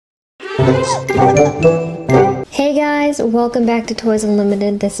Hey guys, welcome back to Toys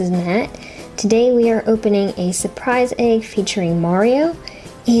Unlimited. This is Nat. Today we are opening a surprise egg featuring Mario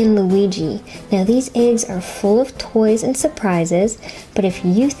and Luigi. Now these eggs are full of toys and surprises, but if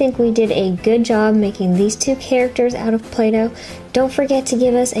you think we did a good job making these two characters out of Play-Doh, don't forget to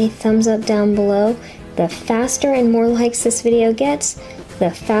give us a thumbs up down below. The faster and more likes this video gets, the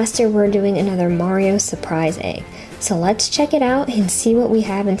faster we're doing another Mario surprise egg. So let's check it out and see what we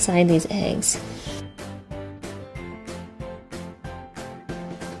have inside these eggs.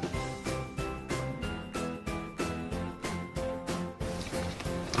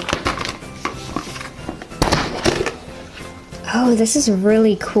 Oh, this is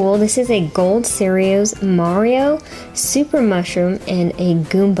really cool. This is a Gold Cereals Mario, Super Mushroom, and a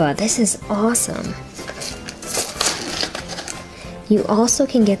Goomba. This is awesome. You also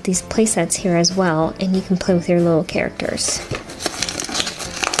can get these playsets here as well, and you can play with your little characters.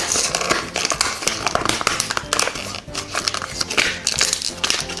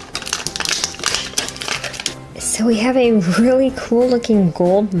 So we have a really cool looking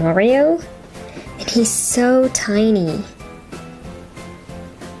gold Mario, and he's so tiny.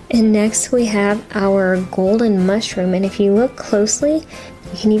 And next we have our golden mushroom, and if you look closely,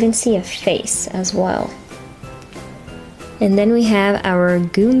 you can even see a face as well. And then we have our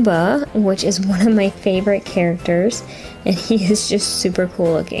Goomba, which is one of my favorite characters, and he is just super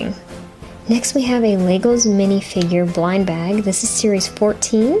cool looking. Next we have a Legos minifigure blind bag. This is series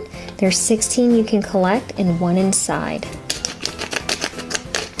 14. There's 16 you can collect and one inside.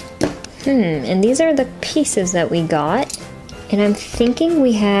 And these are the pieces that we got. And I'm thinking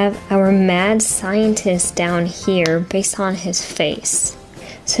we have our mad scientist down here based on his face.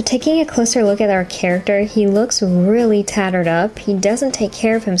 So taking a closer look at our character, he looks really tattered up. He doesn't take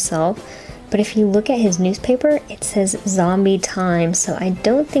care of himself, but if you look at his newspaper, it says zombie time. So I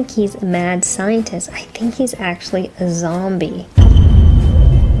don't think he's a mad scientist. I think he's actually a zombie.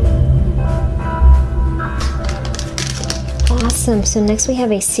 Awesome, so next we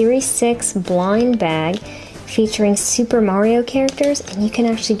have a Series 6 blind bag featuring Super Mario characters, and you can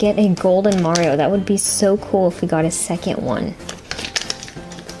actually get a golden Mario. That would be so cool if we got a second one.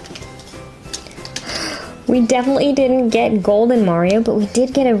 We definitely didn't get golden Mario, but we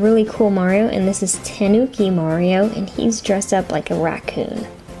did get a really cool Mario, and this is Tanuki Mario, and he's dressed up like a raccoon.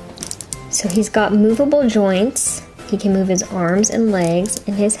 So he's got movable joints. He can move his arms and legs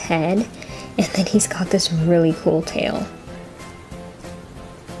and his head, and then he's got this really cool tail.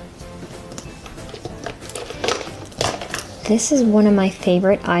 This is one of my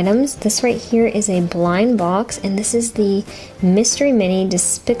favorite items. This right here is a blind box, and this is the Mystery Mini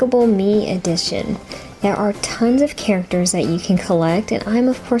Despicable Me edition. There are tons of characters that you can collect, and I'm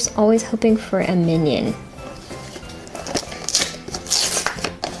of course always hoping for a minion.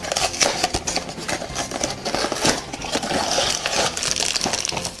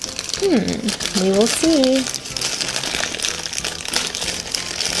 We will see.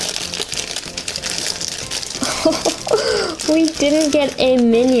 We didn't get a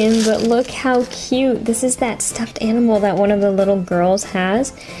minion, but look how cute. This is that stuffed animal that one of the little girls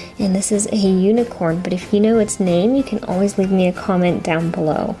has, and this is a unicorn, but if you know its name, you can always leave me a comment down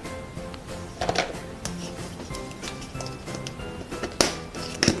below.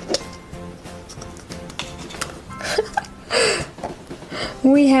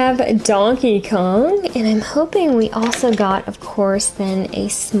 We have Donkey Kong, and I'm hoping we also got, of course, then a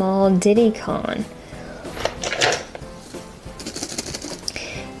small Diddy Kong.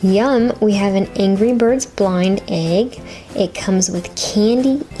 Yum, we have an Angry Birds blind egg. It comes with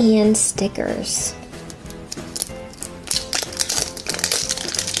candy and stickers.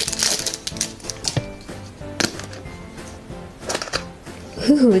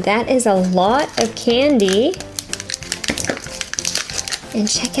 Ooh, that is a lot of candy. And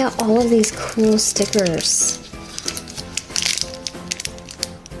check out all of these cool stickers.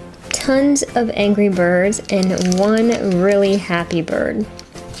 Tons of Angry Birds and one really happy bird.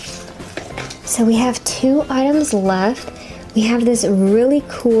 So we have two items left. We have this really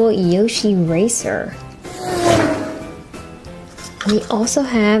cool Yoshi Racer. We also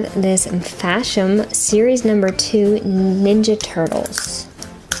have this Fashion Series number 2 Ninja Turtles.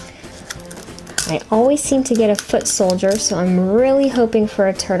 I always seem to get a foot soldier, so I'm really hoping for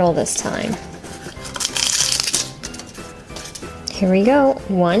a turtle this time. Here we go.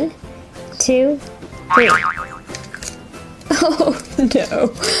 1, 2, 3. Oh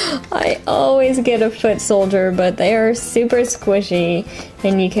no, I always get a foot soldier, but they are super squishy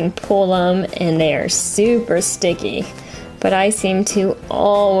and you can pull them and they are super sticky. But I seem to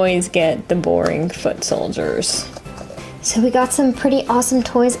always get the boring foot soldiers. So we got some pretty awesome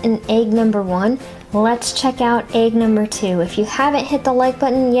toys in egg number 1. Let's check out egg number 2. If you haven't hit the like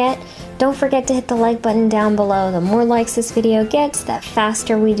button yet, don't forget to hit the like button down below. The more likes this video gets, the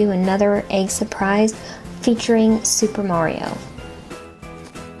faster we do another egg surprise featuring Super Mario.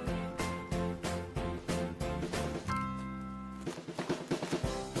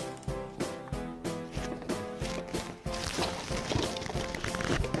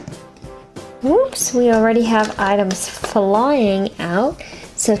 Oops, we already have items flying out.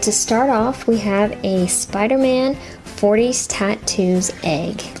 So to start off, we have a Spider-Man 40s Tattoos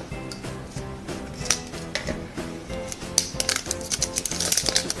egg.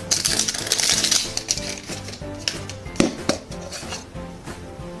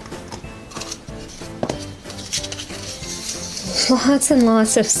 Lots and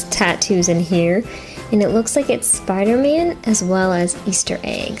lots of tattoos in here, and it looks like it's Spider-Man as well as Easter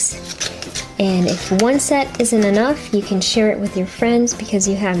eggs. And if one set isn't enough, you can share it with your friends because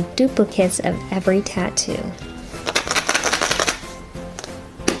you have duplicates of every tattoo.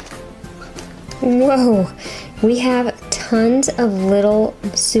 Whoa! We have tons of little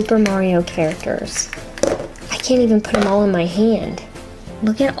Super Mario characters. I can't even put them all in my hand.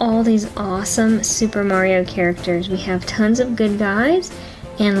 Look at all these awesome Super Mario characters. We have tons of good guys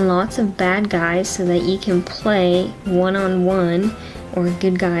and lots of bad guys so that you can play one-on-one or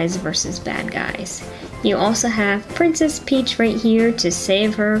good guys versus bad guys. You also have Princess Peach right here to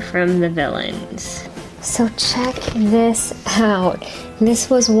save her from the villains. So check this out. This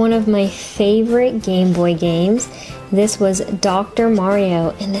was one of my favorite Game Boy games. This was Dr.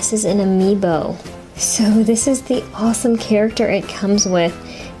 Mario, and this is an amiibo. So this is the awesome character it comes with.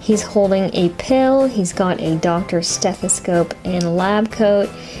 He's holding a pill, he's got a doctor's stethoscope and lab coat.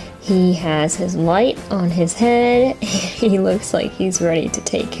 He has his light on his head, and he looks like he's ready to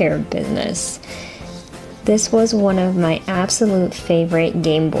take care of business. This was one of my absolute favorite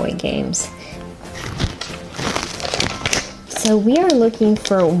Game Boy games. So we are looking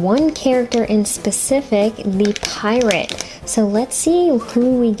for one character in specific, the pirate. So let's see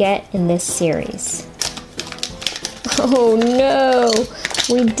who we get in this series. Oh no!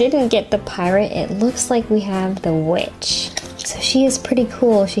 We didn't get the pirate. It looks like we have the witch. So she is pretty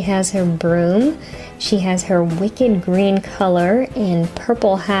cool. She has her broom, she has her wicked green color and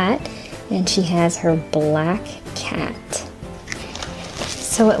purple hat, and she has her black cat.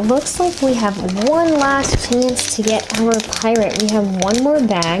 So it looks like we have one last chance to get our pirate. We have one more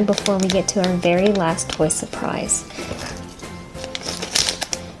bag before we get to our very last toy surprise.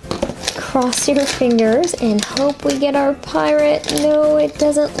 Cross your fingers and hope we get our pirate. No, it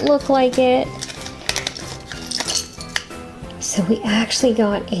doesn't look like it. So we actually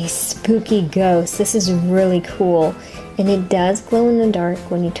got a spooky ghost. This is really cool, and it does glow in the dark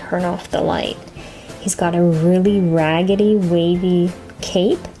when you turn off the light. He's got a really raggedy, wavy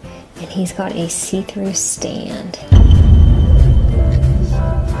cape, and he's got a see-through stand.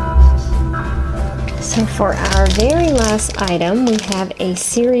 So for our very last item, we have a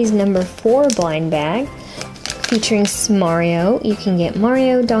series number 4 blind bag featuring Mario. You can get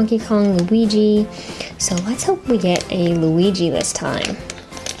Mario, Donkey Kong, Luigi. So let's hope we get a Luigi this time.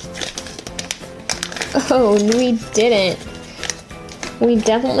 Oh, we didn't. We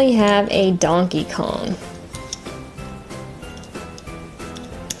definitely have a Donkey Kong.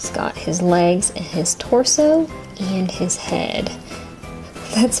 He's got his legs and his torso and his head.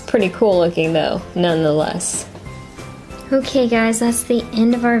 That's pretty cool looking though, nonetheless. Okay guys, that's the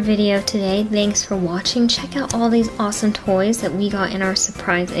end of our video today. Thanks for watching. Check out all these awesome toys that we got in our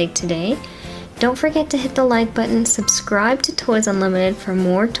surprise egg today. Don't forget to hit the like button, subscribe to Toys Unlimited for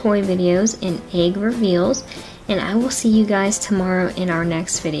more toy videos and egg reveals, and I will see you guys tomorrow in our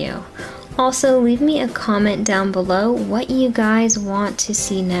next video. Also, leave me a comment down below what you guys want to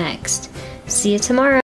see next. See you tomorrow.